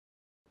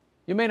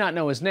You may not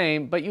know his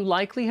name, but you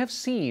likely have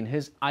seen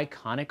his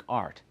iconic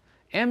art.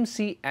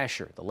 M.C.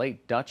 Escher, the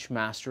late Dutch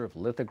master of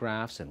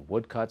lithographs and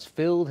woodcuts,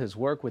 filled his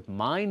work with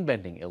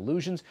mind-bending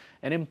illusions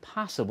and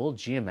impossible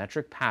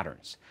geometric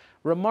patterns.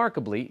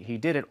 Remarkably, he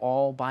did it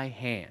all by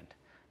hand.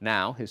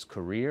 Now, his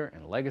career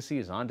and legacy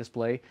is on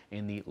display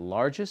in the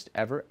largest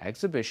ever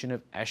exhibition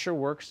of Escher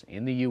works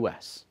in the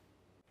U.S.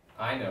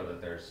 I know that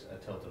there's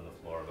a tilt in the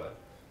floor,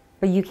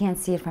 but you can't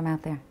see it from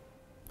out there.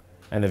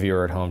 And the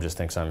viewer at home just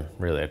thinks I'm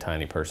really a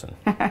tiny person.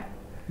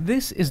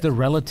 This is the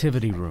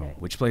relativity room,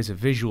 which plays a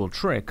visual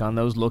trick on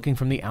those looking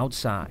from the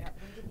outside.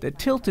 The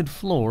tilted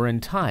floor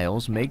and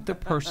tiles make the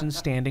person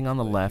standing on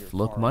the left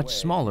look much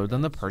smaller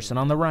than the person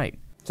on the right.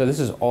 So this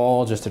is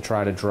all just to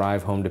try to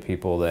drive home to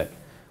people that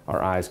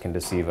our eyes can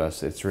deceive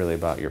us. It's really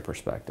about your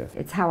perspective.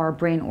 It's how our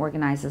brain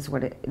organizes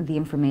the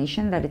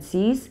information that it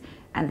sees,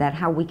 and that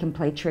how we can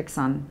play tricks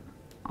on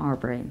our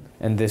brain.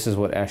 And this is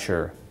what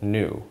Escher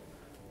knew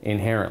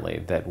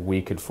inherently, that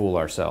we could fool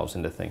ourselves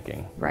into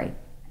thinking. Right.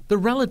 The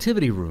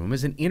Relativity Room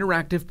is an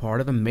interactive part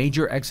of a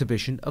major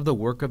exhibition of the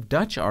work of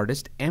Dutch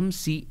artist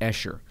M.C.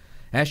 Escher.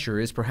 Escher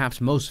is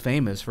perhaps most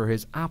famous for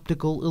his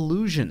optical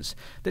illusions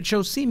that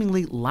show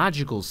seemingly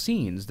logical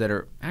scenes that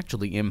are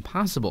actually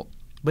impossible.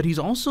 But he's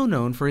also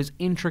known for his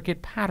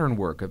intricate pattern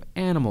work of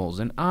animals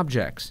and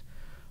objects.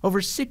 Over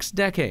 6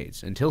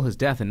 decades, until his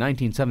death in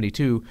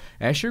 1972,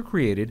 Escher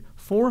created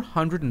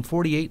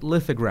 448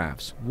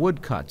 lithographs,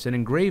 woodcuts, and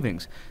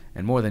engravings,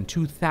 and more than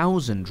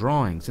 2,000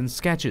 drawings and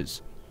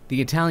sketches.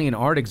 The Italian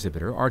art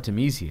exhibitor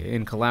Artemisia,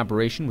 in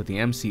collaboration with the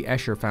M.C.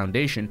 Escher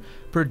Foundation,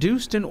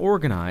 produced and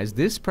organized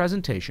this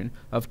presentation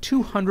of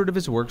 200 of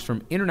his works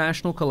from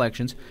international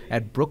collections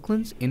at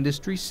Brooklyn's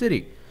Industry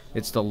City.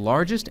 It's the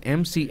largest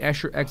M.C.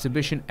 Escher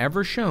exhibition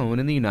ever shown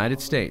in the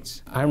United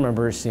States. I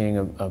remember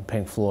seeing a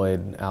Pink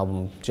Floyd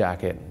album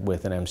jacket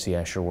with an M.C.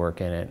 Escher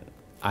work in it.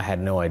 I had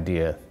no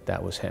idea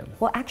that was him.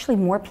 Well, actually,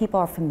 more people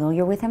are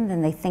familiar with him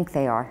than they think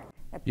they are.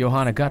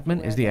 Johanna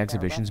Guttmann is the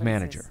exhibition's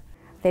manager.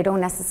 They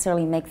don't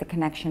necessarily make the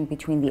connection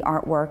between the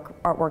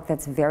artwork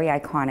that's very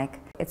iconic.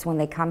 It's when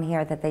they come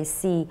here that they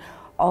see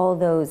all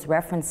those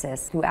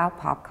references throughout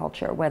pop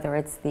culture, whether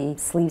it's the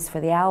sleeves for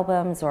the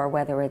albums or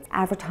whether it's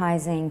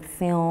advertising,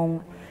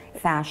 film,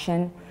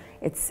 fashion.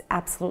 It's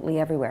absolutely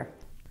everywhere.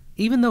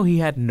 Even though he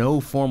had no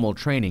formal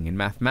training in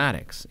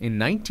mathematics, in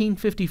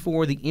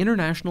 1954 the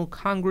International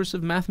Congress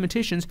of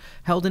Mathematicians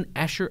held an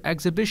Escher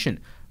exhibition,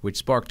 which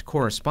sparked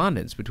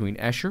correspondence between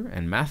Escher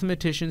and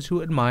mathematicians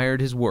who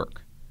admired his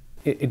work.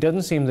 It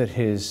doesn't seem that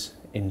his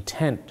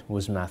intent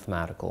was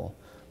mathematical,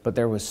 but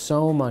there was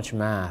so much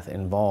math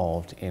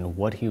involved in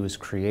what he was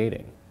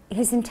creating.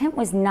 His intent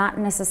was not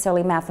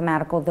necessarily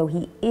mathematical, though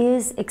he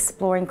is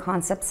exploring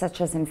concepts such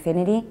as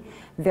infinity,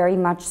 very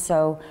much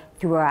so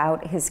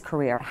throughout his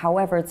career.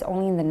 However, it's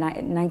only in the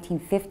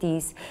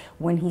 1950s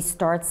when he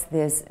starts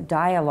this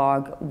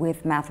dialogue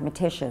with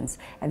mathematicians,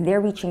 and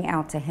they're reaching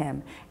out to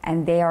him,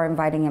 and they are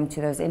inviting him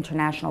to those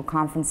international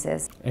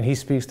conferences. And he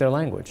speaks their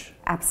language.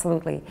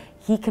 Absolutely.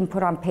 He can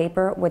put on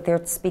paper what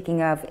they're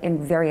speaking of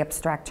in very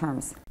abstract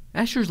terms.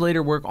 Escher's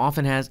later work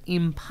often has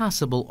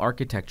impossible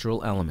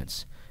architectural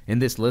elements. In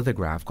this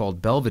lithograph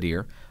called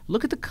Belvedere,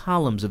 look at the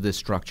columns of this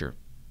structure.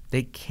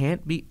 They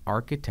can't be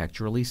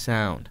architecturally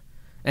sound.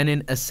 And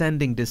in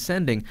Ascending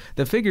Descending,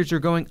 the figures are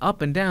going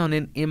up and down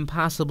an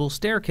impossible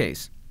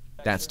staircase.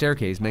 That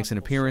staircase makes an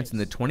appearance in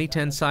the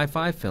 2010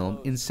 sci-fi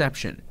film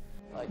Inception.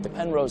 Like the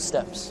Penrose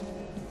steps,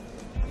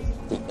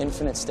 the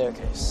infinite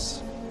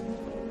staircase.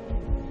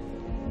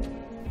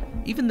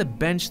 Even the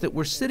bench that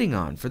we're sitting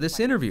on for this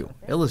interview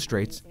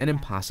illustrates an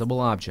impossible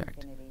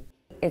object.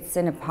 It's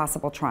an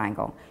impossible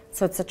triangle.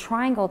 So it's a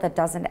triangle that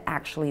doesn't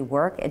actually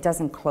work. It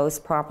doesn't close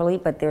properly,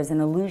 but there's an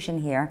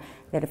illusion here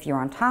that if you're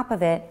on top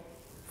of it,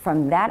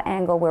 from that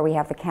angle where we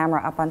have the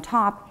camera up on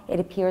top, it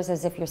appears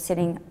as if you're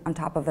sitting on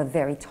top of a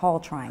very tall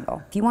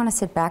triangle. If you want to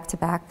sit back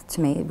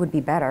to me, it would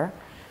be better,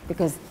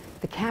 because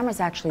the camera's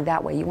actually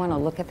that way. You want to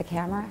look at the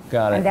camera.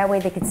 Got it. And that way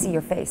they can see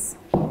your face.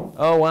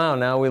 Oh wow,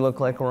 now we look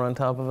like we're on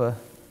top of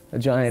a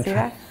giant. See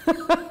that?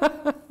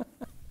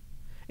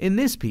 In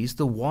this piece,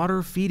 the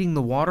water feeding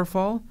the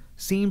waterfall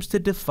seems to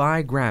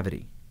defy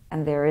gravity.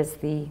 And there is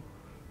the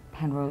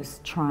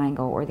Penrose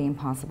triangle, or the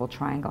impossible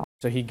triangle.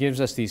 So he gives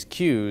us these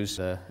cues,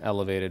 the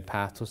elevated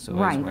path to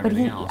Right, but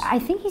everything else. I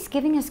think he's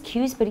giving us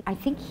cues, but I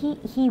think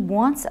he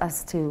wants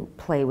us to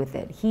play with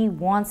it. He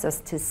wants us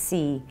to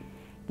see,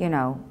 you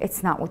know,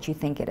 it's not what you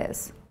think it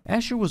is.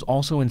 Escher was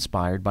also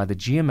inspired by the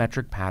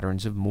geometric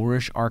patterns of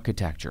Moorish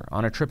architecture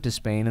on a trip to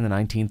Spain in the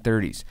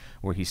 1930s,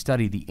 where he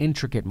studied the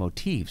intricate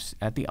motifs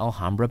at the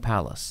Alhambra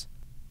Palace.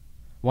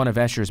 One of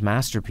Escher's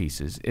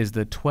masterpieces is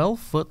the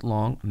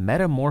 12-foot-long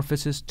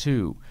Metamorphosis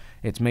II.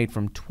 It's made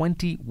from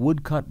 20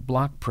 woodcut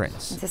block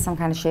prints. This is some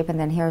kind of shape, and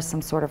then here's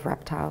some sort of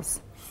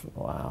reptiles.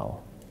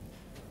 Wow.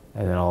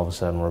 And then all of a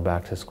sudden we're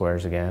back to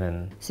squares again.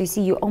 And so you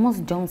see, you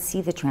almost don't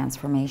see the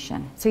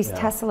transformation. So he's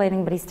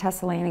tessellating, but he's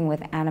tessellating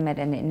with animate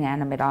and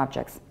inanimate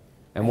objects.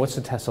 And what's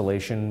the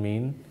tessellation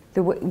mean?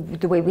 The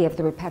way we have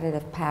the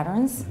repetitive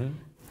patterns,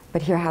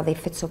 But here how they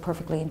fit so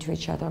perfectly into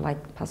each other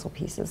like puzzle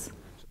pieces.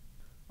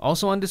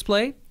 Also on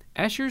display,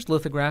 Escher's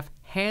lithograph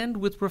Hand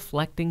with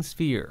Reflecting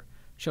Sphere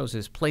shows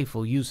his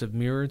playful use of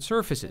mirrored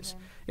surfaces.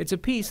 It's a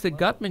piece that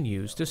Guttmann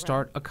used to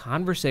start a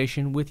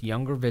conversation with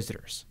younger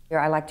visitors.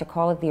 I like to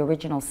call it the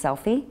original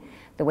selfie,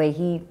 the way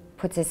he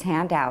puts his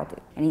hand out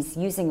and he's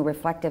using a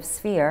reflective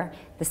sphere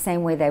the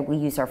same way that we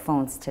use our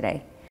phones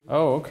today.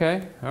 Oh,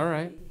 okay. All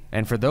right.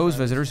 And for those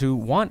visitors who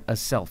want a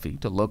selfie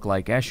to look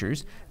like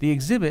Escher's, the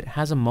exhibit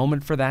has a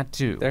moment for that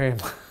too. There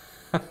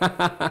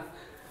you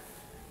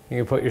You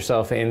can put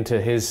yourself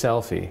into his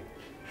selfie.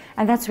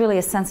 And that's really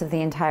a sense of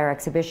the entire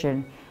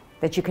exhibition,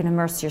 that you can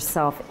immerse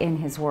yourself in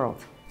his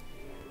world.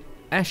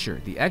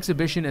 Escher, the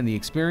exhibition and the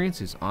experience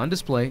is on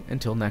display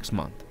until next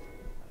month.